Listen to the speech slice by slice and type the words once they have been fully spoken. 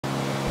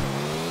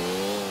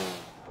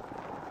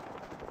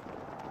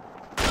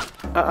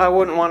I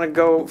wouldn't want to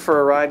go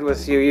for a ride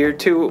with you. You're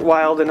too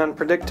wild and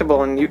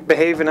unpredictable, and you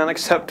behave in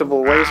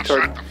unacceptable ways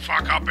toward... Shut the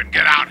fuck up and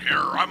get out here,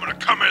 or I'm gonna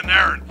come in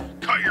there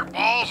and cut your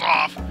balls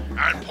off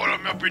and put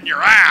them up in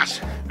your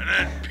ass and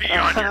then pee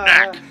on your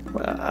neck.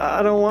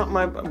 I don't want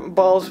my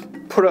balls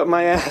put up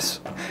my ass.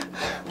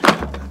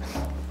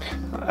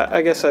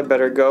 I guess I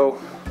better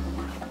go.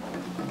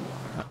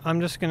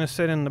 I'm just gonna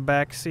sit in the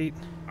back seat.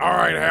 All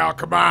right, Hal,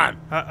 come on.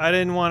 I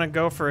didn't want to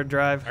go for a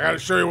drive. I gotta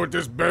show you what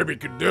this baby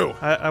can do.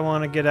 I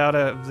want to get out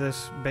of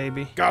this,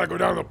 baby. Gotta go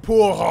down to the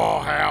pool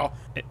hall, Hal.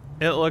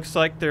 It looks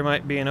like there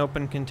might be an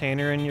open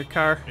container in your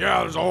car.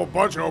 Yeah, there's a whole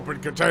bunch of open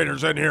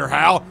containers in here,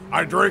 Hal.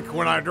 I drink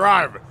when I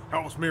drive. It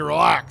helps me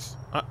relax.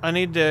 I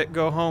need to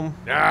go home.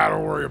 Nah,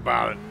 don't worry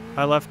about it.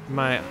 I left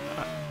my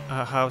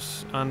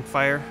house on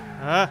fire.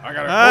 I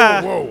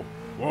gotta... Whoa,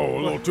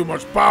 a little too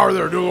much power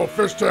there. Do a little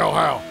fishtail,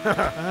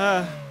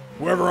 Hal.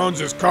 Whoever owns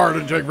this car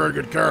didn't take very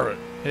good care of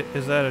it.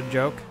 Is that a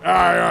joke?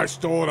 I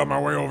stole it on my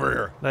way over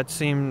here. That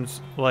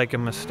seems like a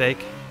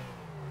mistake.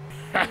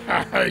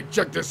 Hey,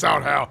 check this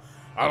out, Hal.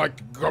 I like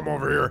to come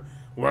over here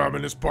when I'm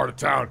in this part of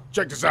town.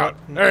 Check this out.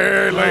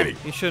 Hey, lady.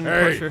 You shouldn't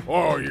push her.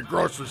 Oh, your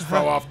groceries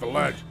fell off the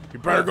ledge. You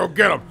better go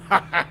get them.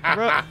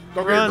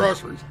 Go get your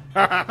groceries.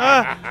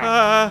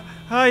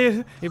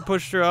 You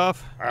pushed her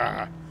off.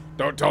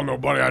 Don't tell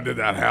nobody I did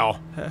that,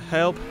 Hal.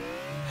 Help.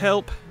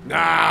 Help.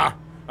 Nah,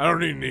 I don't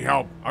need any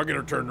help. I'll get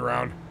her turned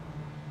around.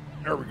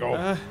 There we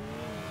go.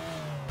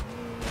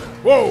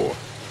 Whoa!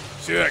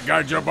 See that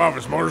guy jump off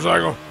his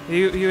motorcycle?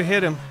 You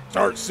hit him.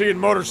 Start seeing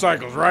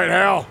motorcycles, right,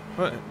 Hal?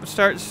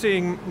 Start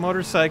seeing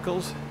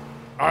motorcycles.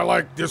 I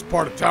like this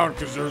part of town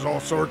because there's all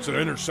sorts of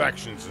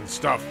intersections and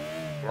stuff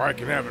where I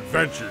can have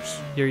adventures.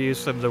 Your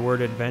use of the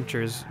word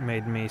adventures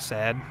made me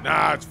sad.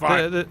 Nah, it's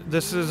fine.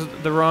 This is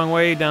the wrong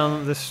way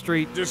down the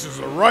street. This is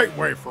the right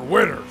way for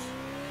winners.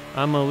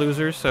 I'm a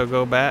loser, so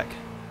go back.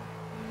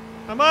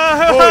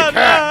 Holy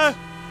cats!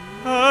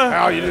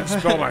 Hal, you didn't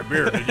spill my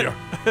beer, did you?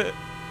 Get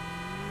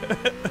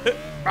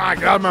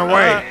out of my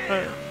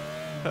way.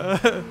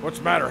 What's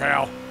the matter,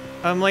 Hal?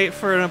 I'm late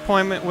for an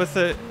appointment with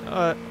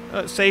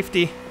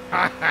safety.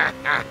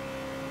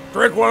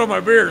 Drink one of my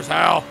beers,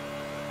 Hal.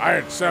 I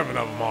had 7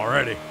 of them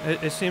already.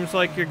 It seems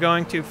like you're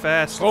going too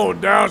fast. Slowing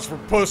down's for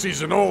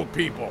pussies and old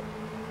people.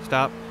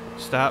 Stop.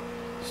 Stop.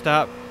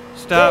 Stop.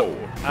 Whoa.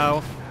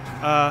 Ow.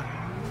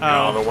 Get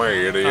out of the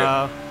way, idiot.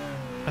 I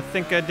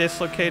think I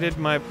dislocated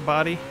my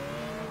body.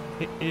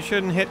 You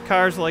shouldn't hit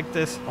cars like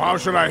this. How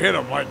should I hit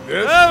them, like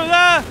this?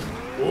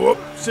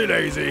 Whoopsie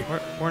daisy.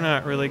 We're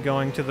not really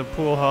going to the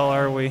pool hall,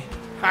 are we?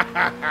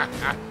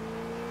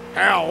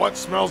 Hal, what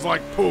smells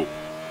like poop?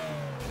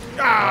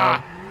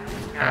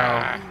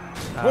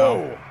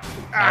 Whoa!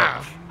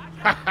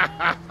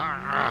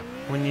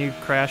 When you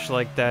crash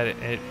like that,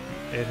 it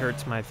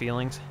hurts my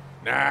feelings.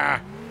 Nah.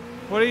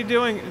 What are you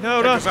doing?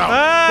 No, Check this out.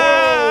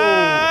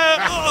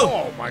 Whoa!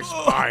 Oh, my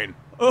spine.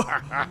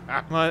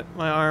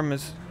 My arm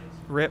is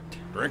ripped.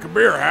 Drink a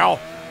beer, Hal.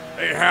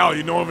 Hey, Hal,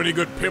 you know of any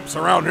good pimps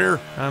around here?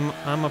 I'm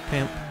a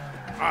pimp.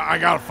 I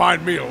gotta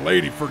find me a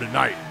lady for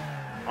tonight.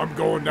 I'm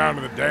going down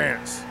to the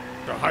dance.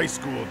 The high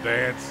school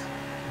dance.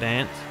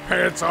 Dance?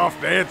 Pants off,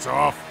 dance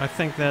off. I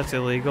think that's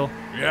illegal.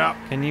 Yeah.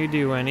 Can you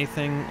do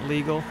anything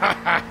legal?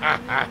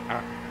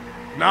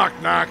 Knock,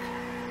 knock.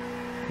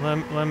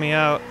 Let me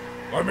out.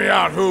 Let me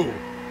out who?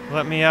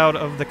 Let me out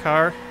of the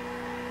car.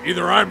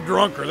 Either I'm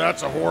drunk or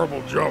that's a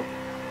horrible joke.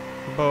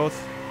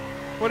 Both.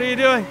 What are you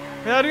doing?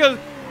 You have to go.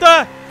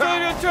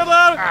 Turn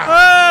loud.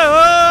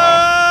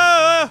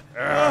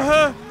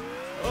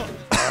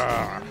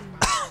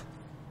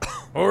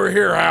 Over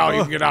here, Hal.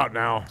 You can get out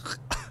now.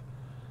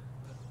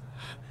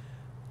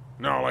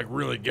 No, like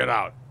really get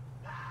out.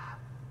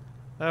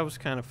 That was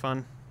kind of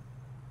fun.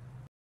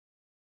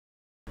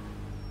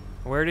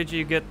 Where did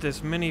you get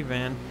this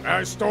minivan?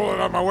 I stole it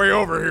on my way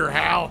over here,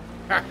 Hal.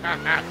 Go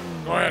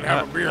ahead,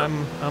 have a beer.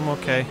 I'm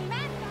okay.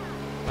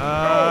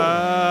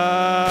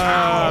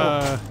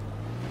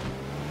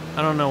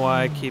 I don't know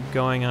why I keep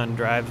going on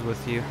drives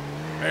with you.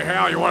 Hey,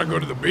 Hal, you want to go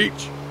to the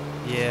beach?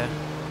 Yeah.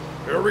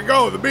 Here we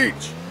go, the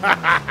beach.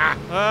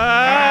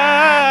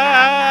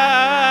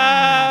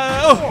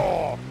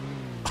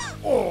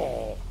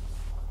 Oh.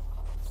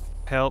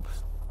 Help.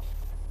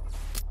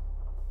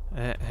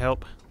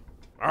 Help.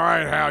 All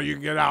right, Hal, you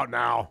can get out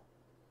now.